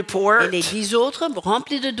 evil et report. les 10 autres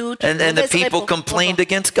remplis de doutes. And the mauvaises people réponses. complained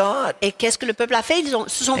against God. Et qu'est-ce que le peuple a fait? Ils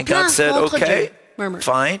se sont And plaints God said, contre okay, Dieu. Murmure.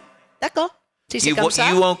 fine. D'accord. Si c'est You comme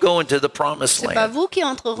ça, won't go into the promised c'est pas land. vous qui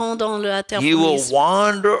entreront dans la terre You will promise.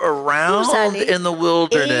 wander Vous around allez in the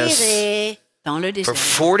wilderness errer dans le for désert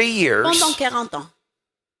 40 years. pendant 40 ans.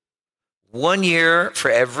 1 year for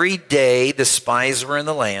every day the spies were in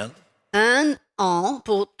the land. Un an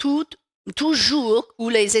pour tout jour où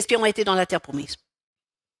les espions étaient dans la terre promise.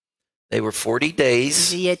 They were 40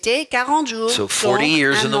 days, Ils y étaient 40 jours. So 40 donc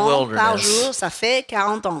years un in the an par wilderness. jour, ça fait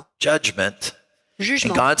 40 ans. judgment. And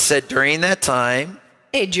Jugement. God said, during that time,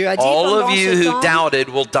 Et Dieu a dit all pendant of you ce who temps, doubted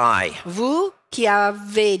will die. vous qui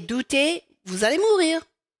avez douté, vous allez mourir.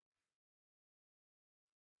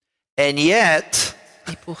 And yet,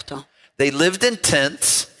 Et pourtant, they lived in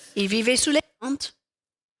tents, ils vivaient sous les tentes.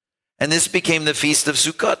 and this became the Feast of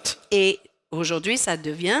Sukkot. Et aujourd'hui, ça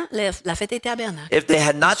devient la fête des tabernacles. If they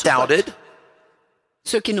had not doubted,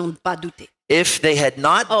 Ceux qui n'ont pas douté. if they had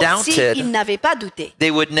not Or, s'ils doubted, n'avaient pas douté, they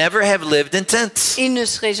would never have lived in tents. ils ne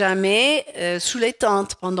seraient jamais sous les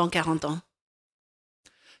tentes pendant 40 ans.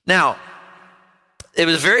 Now, it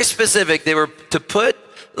was very specific. They were to put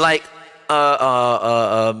like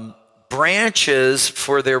branches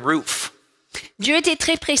for their roof. Dieu était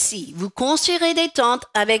très précis. Vous construirez des tentes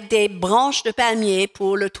avec des branches de palmier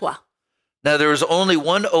pour le toit. Now, there was only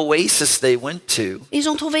one oasis they went to Ils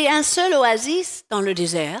ont trouvé un seul oasis dans le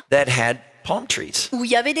désert that had palm trees. où il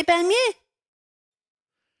y avait des palmiers.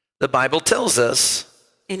 The Bible tells us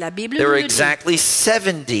Et la Bible there nous were le dit. exactly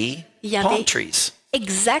 70 Il y palm avait trees.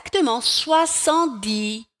 exactement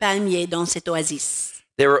 70 palmiers dans cet oasis.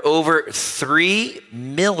 There were over 3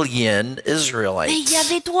 million Mais il y Israelites.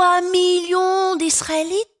 avait 3 millions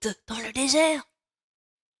d'Israélites dans le désert.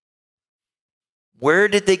 Where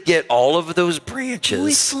did they get all of those Où branches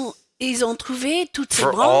ils ont trouvé toutes ces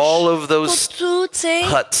for branches all of pour those toutes ces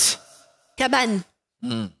huts? cabanes.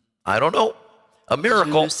 I don't know. A Je miracle.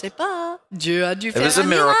 ne sais pas. Dieu a dû It faire was a un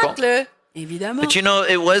miracle. miracle. Évidemment. But you know,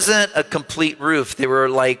 it wasn't a complete roof. They were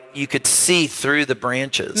like, you could see through the Mais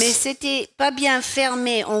branches. c'était pas bien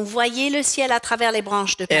fermé. On voyait le ciel à travers les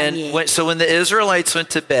branches de palmier. And so when the Israelites went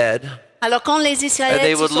to bed, Alors quand les they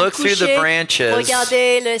Israélites se would sont look through the couchés, branches.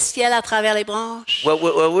 regardaient le ciel à travers les branches, what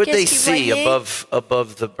would they Qu'est-ce qu'ils see voyaient?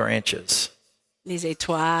 above the branches? les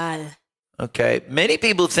étoiles. Okay. Many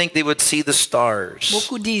people think they would see the stars.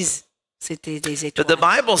 Beaucoup disent c'était des But the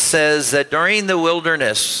étoiles. Bible says that during the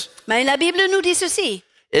wilderness, Mais la Bible nous dit ceci.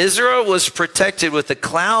 Israel was protected with a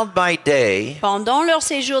cloud by day Pendant leur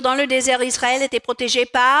séjour dans le désert, Israël était protégé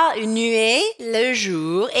par une nuée le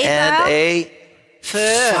jour et and par a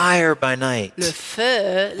feu. fire by night. Le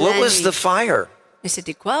feu What la was nuit. the fire? Mais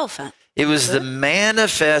c'était quoi enfin? It was the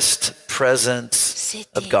manifest presence C'était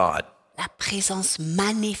of God la présence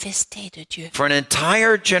manifestée de Dieu. for an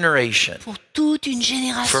entire generation, Pour toute une for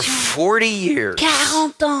génération. 40 years.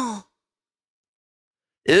 40 ans.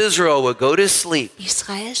 Israel would go to sleep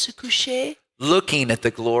Israël se couchait, looking at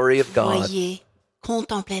the glory of God. voyait,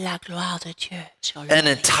 contemplait la gloire de Dieu sur le An monde.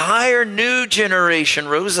 entire new generation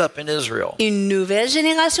rose up in Israel. Une nouvelle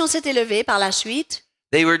génération s'est élevée par la suite.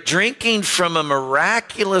 They were drinking from a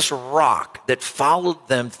miraculous rock that followed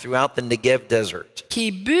them throughout the Negev desert.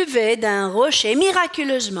 Qui buvait d'un rocher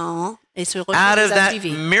miraculeusement et ce rocher Out of les a that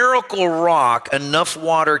suivis. miracle rock, enough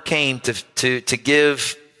water came to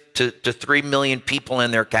give to 3 million people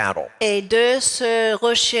and their cattle. Et de ce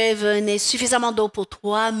rocher venait suffisamment d'eau pour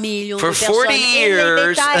 3 millions de For personnes. 40 Et les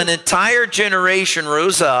years, an bétails, entire generation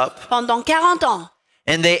rose up pendant 40 ans,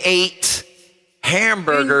 and they ate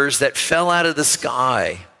hamburgers that fell out of the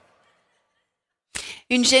sky.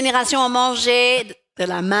 une génération a mangé de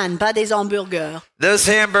la manne, pas des hamburgers. Those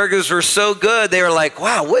hamburgers were so good, they were like,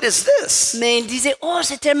 wow, what is this? Mais ils disaient, oh,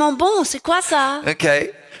 c'est tellement bon, c'est quoi ça?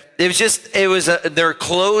 Okay. Their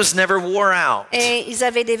clothes never wore out. Et ils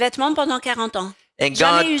avaient des vêtements pendant 40 ans. And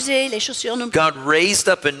Jamais God, usés, les chaussures non plus. God raised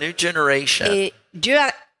up a new generation Et Dieu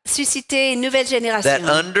a suscité une nouvelle that génération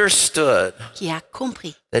understood qui a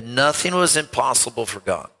compris that nothing was impossible for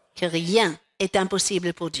God. que rien est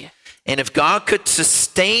impossible pour Dieu. And if God could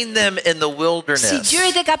sustain them in the Si wilderness, Dieu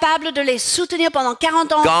était capable de les soutenir pendant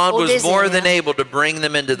 40 ans God au was more désert, than able to bring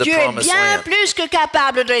them into the Dieu est promised bien land. plus que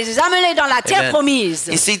capable de les amener dans la terre Amen. promise.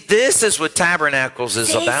 You see, this is what Tabernacles is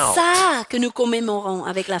C'est about. ça que nous commémorons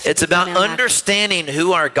avec la fête It's du about tabernacle. understanding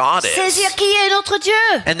who our God is. Saisir qui est notre Dieu.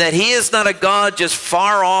 And that He is not a God just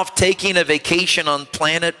far off taking a vacation on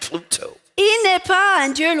planet Pluto. Il n'est pas un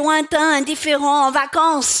Dieu lointain, indifférent, en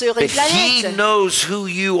vacances sur une But He planète. knows who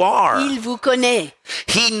you are. Il vous connaît.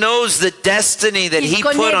 He knows the destiny that Il He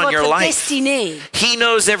connaît put on your votre life. destinée. He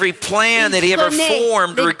knows every plan that He Il ever connaît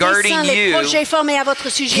formed les regarding desseins, les you. projets formés à votre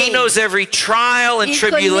sujet. He knows every trial and Il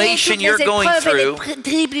connaît tribulation toutes you're les going épreuves et through. les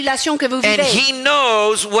tribulations que vous And vivez. He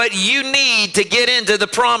knows what you need to get into the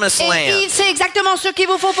promised Et land. il sait exactement ce qu'il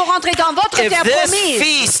vous faut pour rentrer dans votre If terre this promise.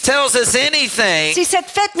 feast tells us anything, Si cette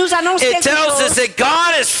fête nous annonce it quelque tells us chose, that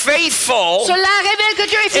God is faithful, cela révèle que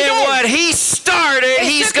Dieu est and fidèle. what He started, Et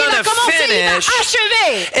He's ce qu'il going a to commencé, il va finish. achever.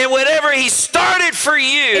 And whatever He started for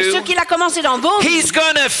Et ce you, qu'il a commencé dans vos vies, He's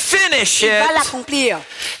going to finish il va it, l'accomplir.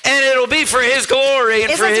 and it'll be for His glory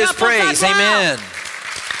and Et for ça His sera pour sa praise. gloire. Amen.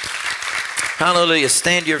 Hallelujah.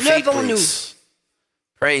 Stand to your feet, Levons-nous. please.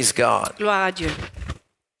 Praise God. Gloire à Dieu.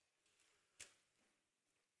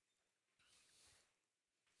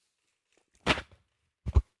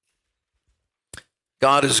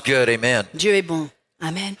 God is good. Amen. Dieu est bon.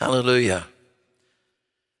 Amen. Hallelujah.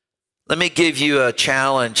 Let me give you a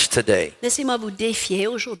challenge today. Laissez-moi vous défier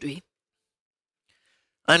aujourd'hui.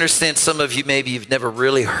 I understand some of you, maybe you've never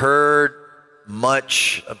really heard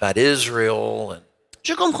much about Israel and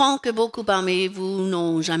Je comprends que beaucoup parmi vous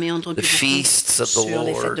n'ont jamais entendu the beaucoup feasts of the sur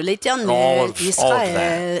les fêtes Lord de and all l'Éternel, of that.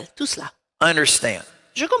 d'Israël, tout cela. I understand.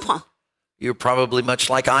 Je comprends. You're probably much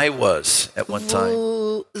like I was at one time,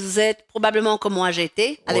 Vous êtes probablement comme moi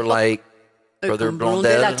j'étais à or l'époque. like Brother Comme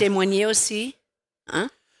Blondel a Blondel. témoigné aussi. Hein?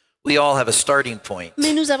 We all have a starting point.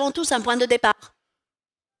 Mais nous avons tous un point de départ.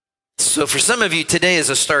 So for some of you, today is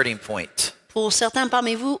a starting point. Pour certains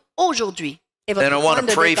parmi vous, aujourd'hui est votre And I point wanna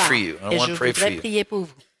de pray départ. for you. I Et wanna je pray for voudrais you. prier pour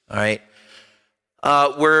vous. All right.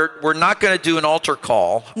 We're not going to do an altar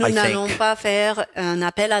call, Nous I n'allons think, pas faire un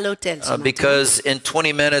appel à l'autel ce matin. because in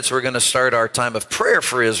 20 minutes we're going to start our time of prayer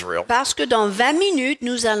for Israel. Parce que dans 20 minutes,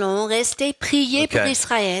 nous allons rester prier pour Okay.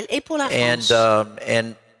 Israël et pour la And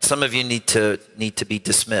France. some of you need to be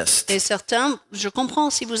dismissed. Et certains, je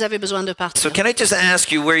comprends si vous avez besoin de So partir. can I just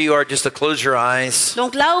ask you where you are, just to close your eyes?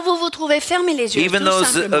 Donc là où vous vous trouvez, fermez les yeux, Even tout those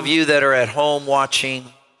simplement. of you that are at home watching,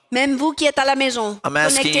 Même vous qui êtes à la maison, I'm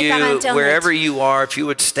asking connectés par you, Internet. wherever you are, if you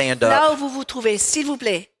would stand Là up. où vous vous trouvez, s'il vous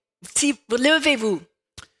plaît, levez-vous.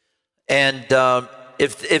 And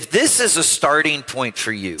if this is a starting point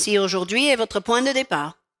for you, Si aujourd'hui est votre point de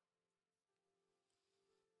départ,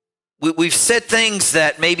 we've said things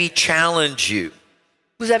that maybe challenge you.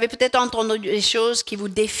 vous avez peut-être entendu des choses qui vous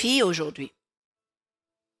défient aujourd'hui.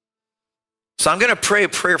 So I'm going to pray a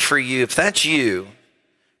prayer for you. If that's you,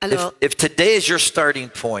 Alors, if today is your starting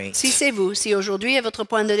point si c'est vous, si aujourd'hui est votre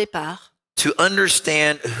point de départ, to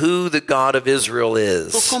understand who the God of Israel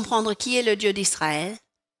pour is comprendre qui est le Dieu d'Israël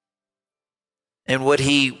and what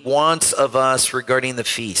He wants of us regarding the et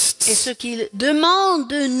feasts. ce qu'il demande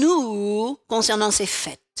de nous concernant ces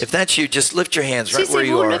fêtes. If that's you, just lift your hands Si right where c'est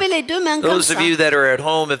you vous, are. levez les deux mains comme Those ça. of you that are at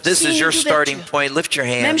home, if this Signe is your d'ouverture. starting point, lift your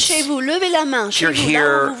Même chez hands. vous, levez la main. Chez You're vous, là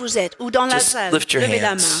here. où vous êtes, ou dans la Just salle, lift your levez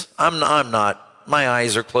la main. hands. I'm not. My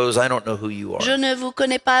eyes are closed. I don't know who you are. Je ne vous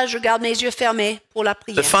connais pas, je garde mes yeux fermés pour la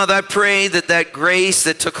prière. But Father, I pray that grace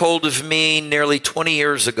that took hold of me nearly 20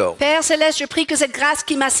 years ago, Père Céleste, je prie que cette grâce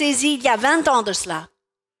qui m'a saisi il y a 20 ans de cela,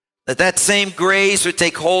 that same grace would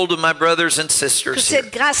take hold of my brothers and que sisters here.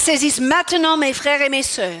 cette grâce saisisse maintenant mes frères et mes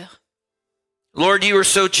sœurs. Lord, you were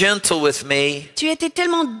so gentle with me, Tu étais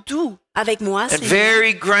tellement doux avec moi, and Seigneur.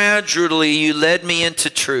 very gradually you led me into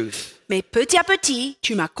truth. Mais petit à petit,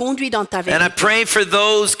 tu m'as conduit dans ta And I vérité. pray for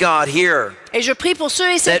those, God, here, Et je prie pour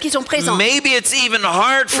ceux et celles that qui sont présents. maybe it's even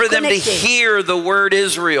hard for them to connectés. hear the word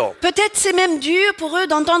Israel. Peut-être c'est même dur pour eux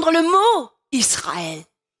d'entendre le mot Israël.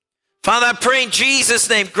 Father, I pray in Jesus'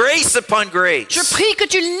 name, grace upon grace, Je prie que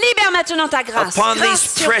tu libères maintenant ta grâce. upon Grâce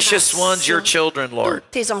these sur precious grâce ones, your sur children, Lord. tous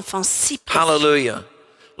tes enfants si précieux. Hallelujah.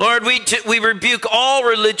 Lord, we rebuke all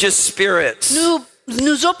religious spirits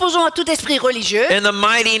Nous opposons à tout esprit religieux in the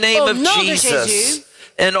mighty name Au of nom de Jesus, Jésus.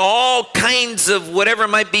 and all kinds of whatever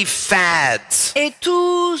might be fads. et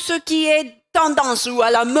tout ce qui est tendance ou à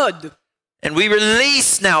la mode. And we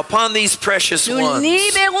release now upon these precious Nous ones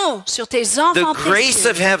libérons sur tes the enfants grace précieux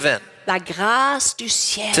of heaven la grâce du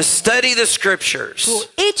ciel to study the scriptures, pour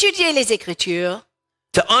étudier les Écritures,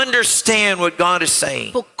 to understand what God is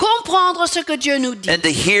saying, pour comprendre ce que Dieu nous dit and to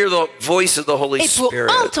hear the voice of the Holy et pour Spirit.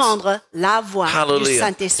 entendre la voix du Hallelujah.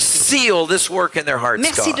 Saint-Esprit. Seal this work in their hearts,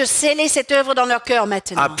 Merci God. de sceller cette œuvre dans leur cœur I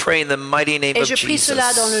maintenant. pray in the mighty name Et of je prie Jesus.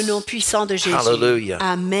 cela dans le nom puissant de Jésus. Hallelujah.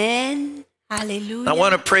 Amen. I want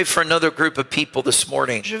Alléluia. to pray for another group of people this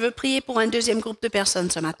morning. Je veux prier pour un deuxième groupe de personnes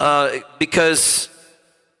ce matin. Because,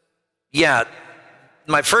 yeah,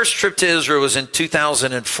 my first trip to Israel was in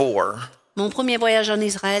 2004. Mon premier voyage en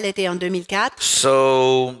Israël était en 2004.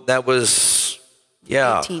 So that was,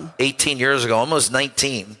 18. 18 years ago, almost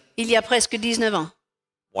 19. Il y a presque 19 ans.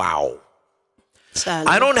 Wow. Ça,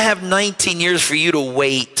 I don't have 19 years for you to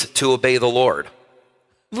wait to obey the Lord.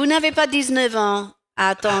 Vous n'avez pas 19 ans à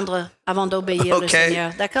attendre avant d'obéir le Okay?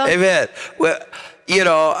 Seigneur. D'accord? Amen. Well, you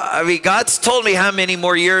know, I mean, God's told me how many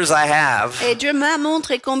more years I have. Et Dieu m'a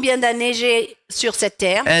montré combien d'années j'ai sur cette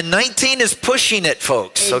terre. And 19 is pushing it,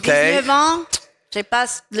 folks, Et okay? 19 ans, j'ai pas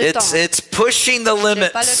le temps. It's pushing the J'ai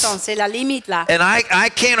pas le temps, limits. c'est la limite là. And I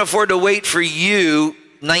can't afford to wait for you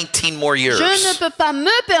 19 more years. Je ne peux pas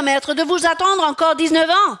me permettre de vous attendre encore 19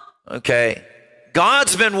 ans. Okay.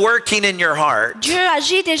 God's been working in your heart. Dieu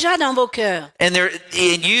agit déjà dans vos cœurs. And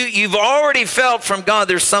you've already felt from God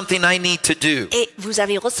there's something I need to do. Et vous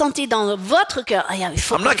avez ressenti dans votre cœur, ah, il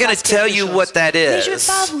faut I'm not que je going to fasse tell quelque you chose. what that Mais je ne is. vais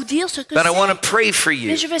pas vous dire ce que But I want to c'est. pray for Mais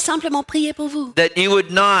you je vais simplement prier pour vous. that you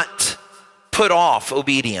would not put off Que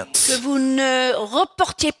obedience. vous ne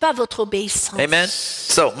reportiez pas votre obéissance. Amen.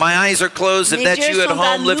 So my eyes are closed. If Mes that's yeux you at sont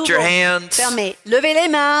à home, lift your nouveau hands. fermés. Levez les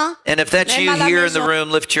mains. And if that's Même you à la here in the maison.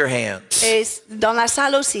 room, lift your hands. Et dans la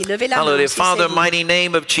salle aussi, levez la main. Hallelujah. si Father, c'est vous. mighty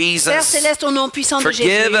name of Père Jesus, céleste, au nom puissant de Jésus,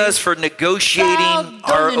 forgive us for negotiating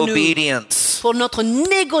our Pardonne-nous. obedience. pour notre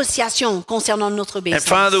négociation concernant notre And obéissance.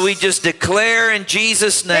 Father, we just declare in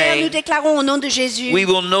Jesus' Père, nous name, déclarons au nom de Jésus we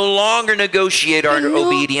will no longer negotiate our que nous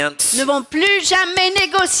obedience. ne vont plus jamais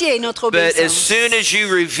négocier notre But as obéissance. soon as you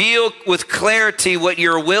reveal with clarity what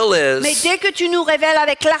your will Mais is, dès que tu nous révèles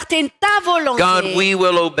avec clarté ta volonté, God, we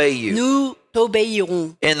will obey you. nous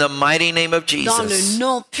t'obéirons In the mighty name of dans le Jesus.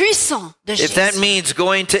 nom puissant de If that Jésus. means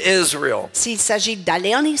going to Israel, S'il s'agit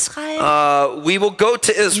d'aller en Israël, we will go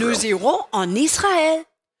to Israel. nous irons en Israël.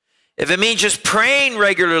 If it means just praying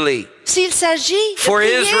regularly S'il s'agit de For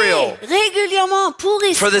prier Israel, régulièrement pour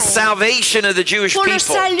for the Israël, salvation of the Jewish pour le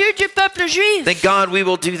people, salut du peuple juif, then God, we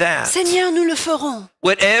will do that. Seigneur, nous le ferons.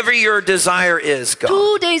 Whatever your desire is, God,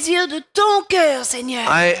 Tout désir de ton cœur, Seigneur.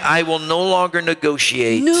 I will no longer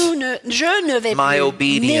negotiate, Je ne vais my plus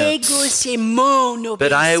obedience, négocier mon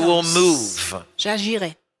but I will obéissance. move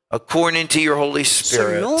J'agirai according to your Holy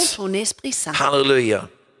Spirit. selon ton Esprit Saint. Hallelujah.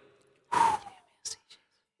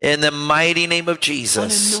 In the mighty name of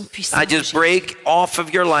Jesus, nom puissant I de just Jésus. break off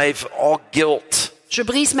of your life all guilt Je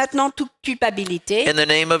brise maintenant toute culpabilité in the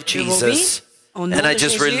name of de vos vies. Jesus. Au nom And I de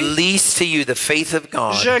just Jésus, release to you the faith of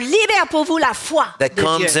God je libère pour vous la foi that de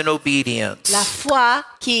comes Dieu. in obedience. La foi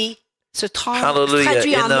qui se Hallelujah.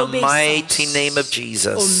 traduit In en the mighty obéissance. name of Au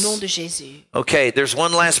Jesus. nom de Jésus. Okay, there's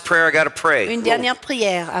one last prayer I got to pray. Une dernière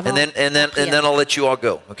prière avant And then la prière. I'll let you all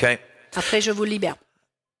go, okay? Après, je vous libère.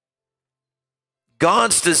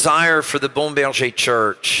 God's desire for the Bon Berger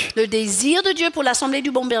Church Le désir de Dieu pour l'Assemblée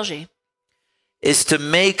du Bon Berger is to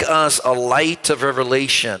make us a light of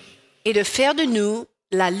revelation est de faire de nous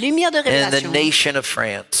la lumière de in the révélation nation of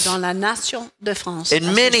France. dans la nation de France. In à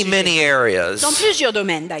ce many, sujet. many areas. Dans plusieurs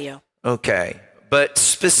domaines d'ailleurs. Okay. But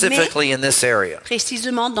specifically in this area.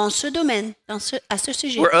 Précisément dans ce domaine, à ce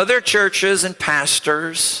sujet. Where other churches and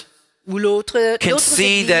pastors Où can d'autres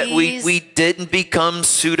see that églises, we didn't become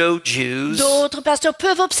pseudo-Jews. d'autres pasteurs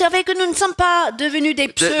peuvent observer que nous ne sommes pas devenus des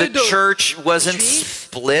The pseudo church wasn't Juifs.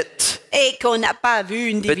 split, et qu'on n'a pas vu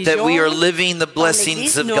une but division that we are living the dans blessings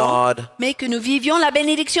l'Église, of non, God mais que nous vivions la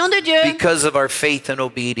bénédiction de Dieu because of our faith and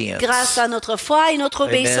obedience. grâce à notre foi et notre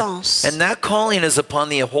Amen. obéissance. And that calling is upon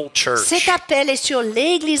the whole church. Cet appel est sur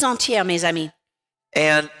l'Église entière, mes amis.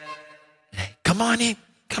 And Come on in.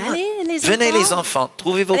 Come on. Allez, les Venez enfants. les enfants,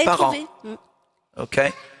 trouvez vos Allez parents. trouver. OK?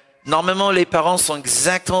 Normalement, les parents sont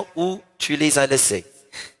exactement où tu les as laissés.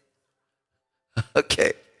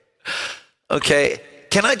 OK. OK.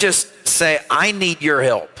 Can I just say, I need your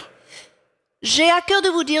help? J'ai à cœur de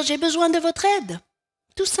vous dire, j'ai besoin de votre aide.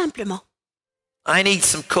 Tout simplement. I need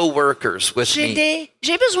some co-workers with me.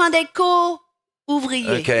 J'ai besoin des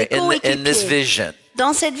co-ouvriers, Okay, des in this coéquipiers. vision.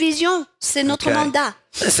 Dans cette vision, c'est notre Okay. mandat.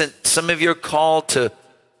 Listen, some of you are called to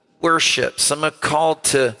worship. Some are called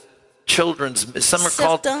to children's. Some are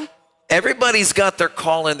called. Certains, Everybody's got their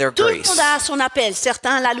call and their tout le grace. monde a son appel.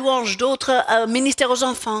 Certains, la louange, d'autres, ministère aux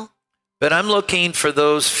enfants. But I'm looking for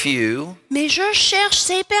those few Mais je cherche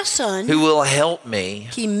ces personnes who will help me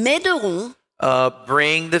qui m'aideront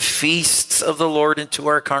bring the feasts of the Lord into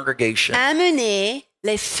our congregation à mener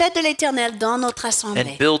les fêtes de l'Éternel dans notre assemblée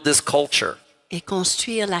and build this culture. et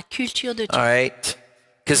construire la culture de Dieu. All right?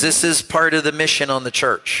 Because this is part of the mission on the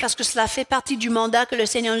church. Parce que cela fait partie du mandat que le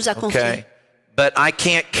Seigneur nous a confié. Okay? But I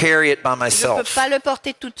can't carry it by Je ne peux myself. pas le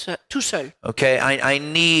porter tout seul. Okay? I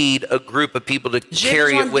need a group of people to J'ai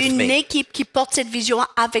carry besoin it with d'une me. équipe qui porte cette vision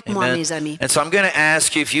avec moi, Amen. mes amis. And so I'm going to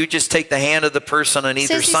ask you if you just take the hand of the person on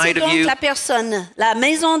either Saisissez side of donc you, la personne, la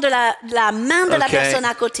maison de la main de la Okay. personne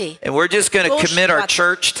à côté. and we're just going to Gauche, commit our droite.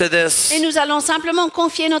 church to this, Et nous allons simplement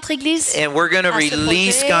confier notre Église and we're going to à ce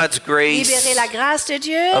release projet, God's grace libérer la grâce de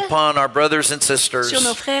Dieu upon our brothers and sisters, sur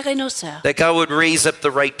nos frères et nos sœurs. that God would raise up the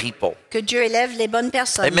right people. Que Dieu élève les bonnes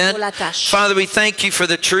personnes Amen. pour la tâche. Father, we thank you for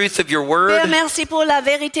the truth of your Père, word, merci pour la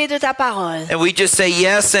vérité de ta parole. and we just say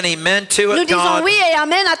yes and amen to Nous it, disons God, oui et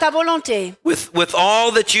amen à ta volonté. with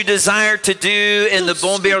all that you desire to do in the Tout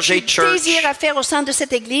Bon ce que Berger tu Church, désires à faire au sein de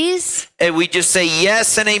cette Église, and we just say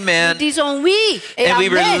yes and nous amen, disons oui et and we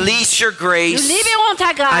amen. release your Nous grace. libérons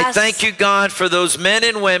ta I grâce. thank you, God, for those men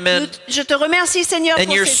and women, Je te remercie, Seigneur, and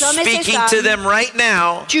pour you're ces hommes et ces speaking to femmes. them right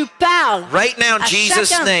now, Tu parles right now in à Jesus'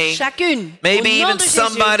 chacun, name. chacune. Maybe Au nom even de Jésus.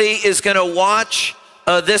 somebody is going to watch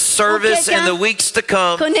this service in quelqu'un the weeks to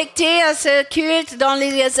come. Connecté à ce culte dans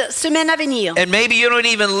les semaines à venir. And maybe you don't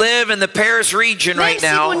even live in the Paris region Même right si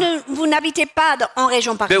now, vous n'habitez pas en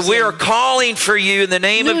région but we are parisienne. calling for you in the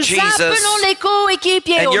name of Nous Jesus, appelons les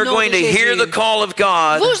coéquipiers and au you're nom going de to hear Jésus. the call of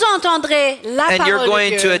God, Vous entendrez la and you're parole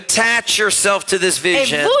going de to Dieu. attach yourself to this Et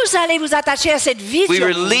vision. vous allez vous attacher à cette We vision.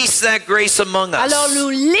 release that grace among Alors us. nous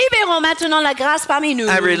libérons maintenant la grâce parmi nous.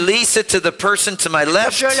 I release it to the person to my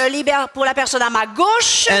left Je le libère pour la personne à ma gauche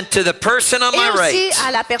and to the person on et my aussi right.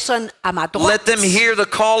 à la personne à ma Let droite. them hear the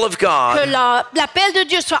call of Que God, l'appel de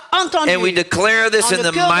Dieu soit entendu and we declare this dans in le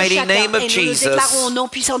the cœur de mighty chacun. name of Et nous le déclarons au Jesus, nom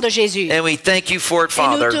puissant de Jésus. and we thank you for it, Et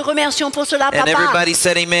nous te Father. remercions pour cela, And Papa. everybody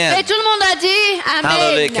said Et amen. tout le monde a dit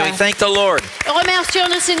Hallelujah. Can we Amen. thank the Lord? Remercions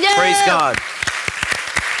le Seigneur. Praise God.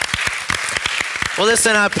 Well,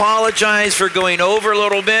 listen, I apologize for going over a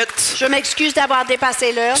little bit. Je m'excuse d'avoir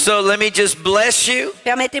dépassé l'heure. So let me just bless you.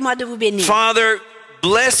 Permettez-moi de vous bénir. Father,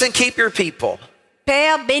 bless and keep your people.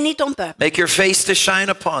 Père, bénis ton peuple. Make your face to shine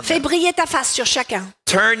upon Fais them. briller ta face sur chacun.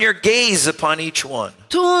 Turn your gaze upon each one.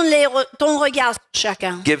 Tourne ton regard sur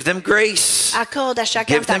chacun. Give them grace Accorde à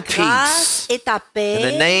chacun Give ta them grâce et ta in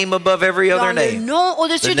paix. the name above every Dans other le name. nom,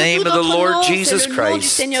 au-dessus The de name tout of the autre Lord nom, Jesus c'est le nom du Christ.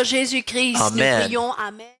 Seigneur Jésus-Christ. Amen. Nous prions.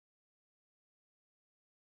 Amen.